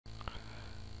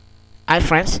Hi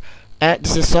friends,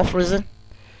 this is Soft Reason.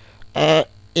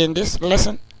 In this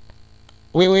lesson,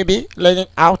 we will be learning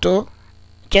how to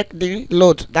check the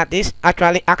load that is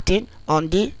actually acting on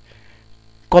the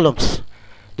columns,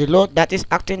 the load that is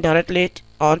acting directly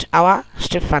on our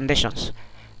strip foundations,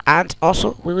 and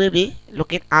also we will be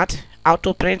looking at how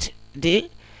to print the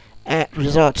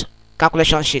result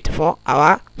calculation sheet for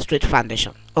our strip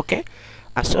foundation. Okay,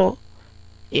 and so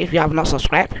if you have not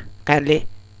subscribed, kindly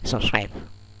subscribe.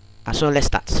 And so let's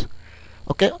start.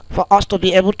 Okay, for us to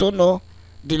be able to know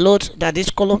the load that this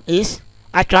column is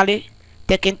actually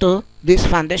taking to this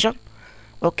foundation,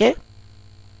 okay,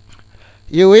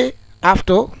 you will have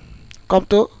to come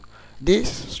to this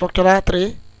structural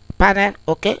tree panel,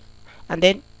 okay, and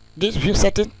then this view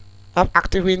setting of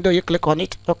active window, you click on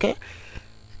it. Okay,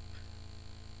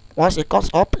 once it comes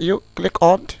up, you click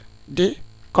on the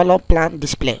column plan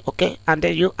display, okay, and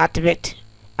then you activate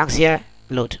axial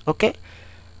load. Okay,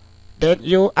 then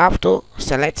you have to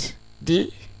select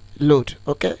the load.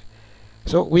 Okay,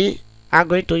 so we are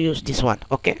going to use this one.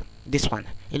 Okay, this one,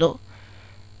 you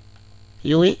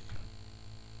will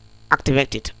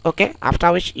activate it. Okay,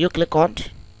 after which you click on,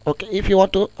 okay, if you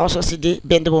want to also see the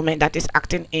bend moment that is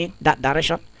acting in that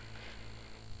direction,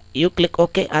 you click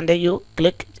OK, and then you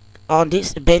click on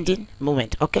this bending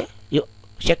moment. Okay, you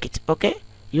check it. Okay,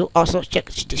 you also check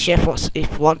the shear force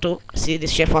if you want to see the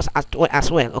shear force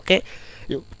as well. Okay,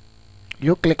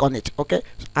 you click on it. Okay,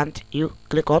 and you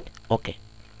click on OK.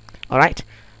 All right,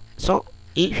 so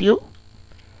if you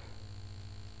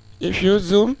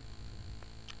zoom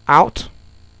out,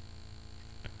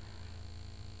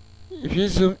 if you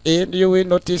zoom in, you will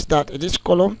notice that this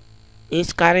column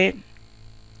is carrying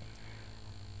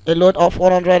a load of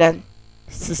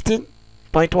 116.1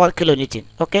 kilonewton.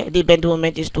 Okay, the bend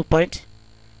moment is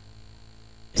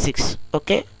 2.6.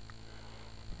 okay,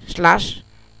 slash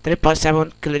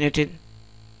 3.7 kilonewton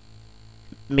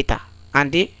meter,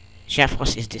 and the shear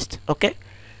force is this. Okay,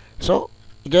 so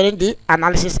during the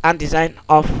analysis and design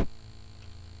of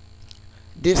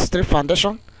this strip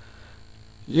foundation,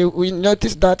 you will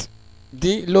notice that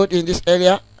the load in this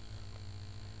area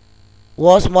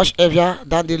was much heavier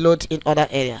than the load in other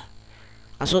area.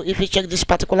 And so if you check this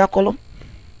particular column,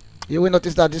 you will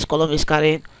notice that this column is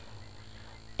carrying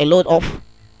a load of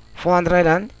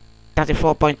 434.3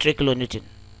 kilonewton.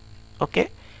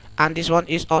 Okay, and this one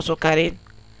is also carrying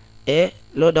a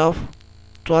load of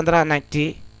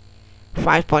 295.8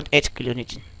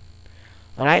 kilonewton.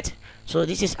 All right, so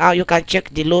this is how you can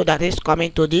check the load that is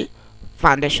coming to the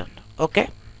foundation. Okay,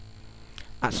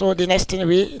 and so the next thing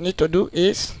we need to do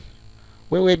is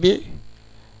we will be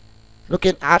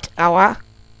looking at our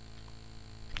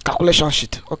calculation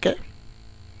sheet. Okay,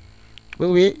 we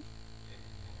will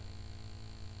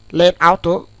learn how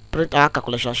to print our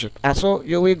calculation sheet, and so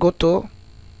you will go to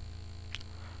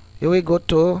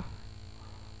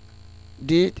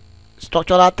the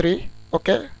structural tree.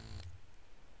 Okay,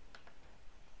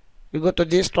 you go to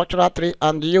this structural tree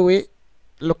and you will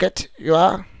look at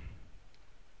your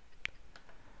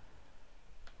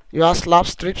slab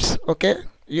strips. Okay,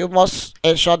 you must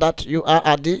ensure that you are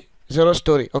at the 0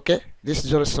 story. Okay, this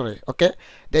 0 story. Okay,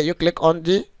 then you click on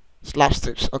the slab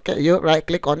strips. Okay, you right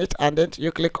click on it and then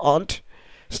you click on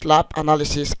slab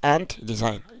analysis and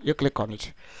design. You click on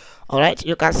it. All right,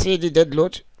 you can see the dead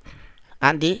load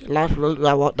and the live load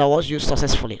that was used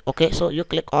successfully. Okay, so you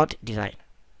click on design.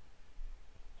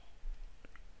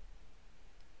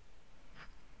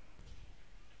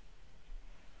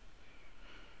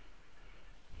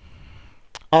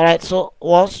 All right, so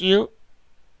once you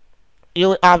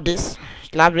have this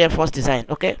slab reinforced design.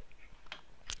 Okay,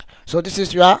 so this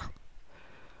is your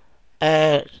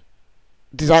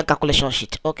design calculation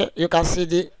sheet. Okay, you can see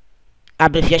the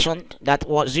abbreviation that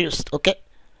was used. Okay,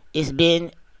 is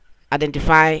being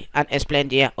identified and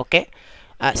explained here. Okay,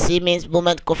 C means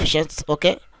moment coefficients.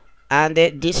 Okay, and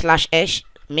D slash H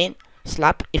mean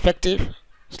slab effective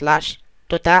slash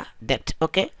total depth.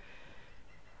 Okay,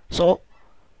 so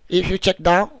if you check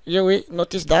down, you will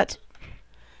notice that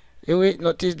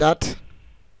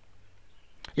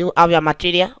you have your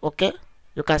material. Okay,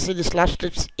 you can see the slab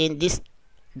strips in this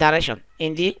direction,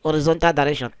 in the horizontal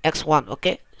direction, x1.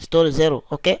 Okay, story 0.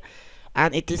 Okay,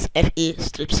 and it is FE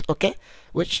strips. Okay,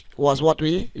 which was what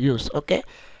we used. Okay,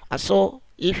 and so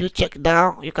if you check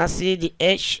down, you can see the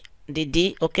H, the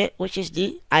D. Okay, which is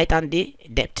the height and the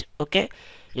depth. Okay,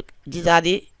 these are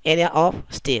the area of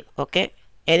steel. Okay,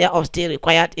 area of steel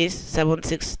required is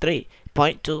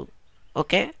 763.2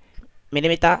 okay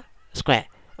millimeter square.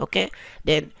 Okay,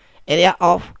 then area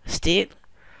of steel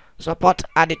support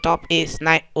at the top is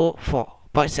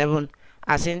 904.7,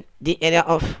 as in the area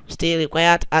of steel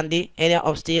required and the area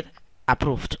of steel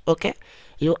approved. Okay,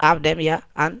 you have them here,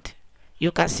 and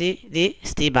you can see the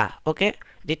still bar. Okay,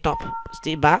 the top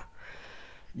still bar,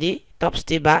 the top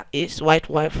still bar is white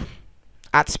wave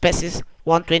at spaces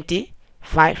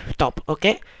 125 top.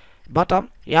 Okay, bottom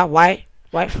yeah, white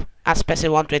wave at spaces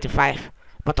 125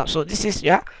 bottom. So this is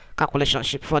your calculation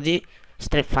sheet for the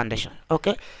strip foundation.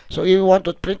 Okay, so if you want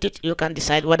to print it, you can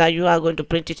decide whether you are going to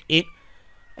print it in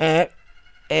a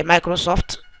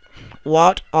Microsoft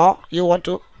Word, or you want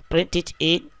to print it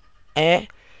in a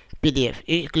PDF.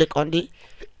 You click on the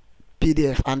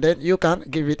PDF, and then you can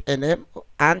give it a name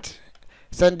and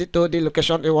send it to the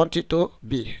location you want it to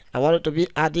be. I want it to be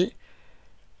at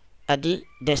the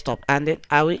desktop, and then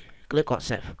I will click on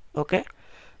save. Okay,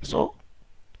 so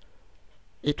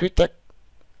it will take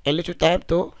a little time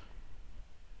to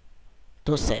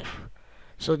save.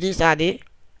 So these are the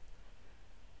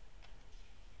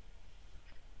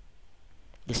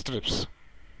strips.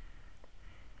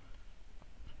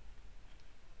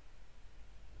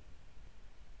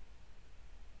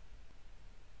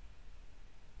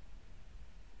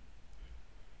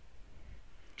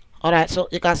 Alright, so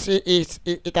you can see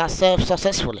it has saved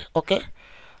successfully. Okay,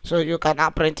 so you can now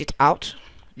print it out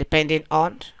depending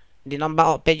on the number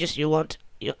of pages you want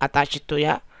you attach it to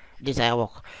your design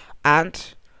work.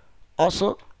 And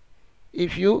also,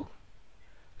 if you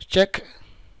check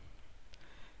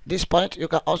this point, you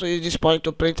can also use this point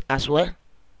to print as well.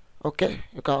 Okay,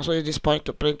 you can also use this point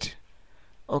to print.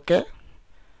 Okay,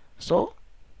 so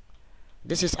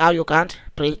this is how you can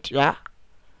print your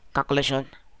calculation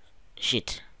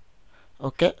sheet.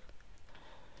 Okay,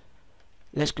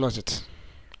 let's close it,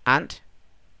 and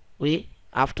we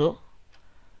have to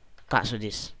cancel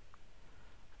this.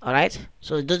 Alright,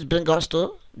 so this brings us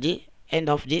to the end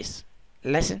of this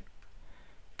lesson.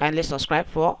 Kindly subscribe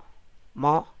for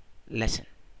more lesson.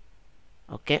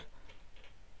 Okay.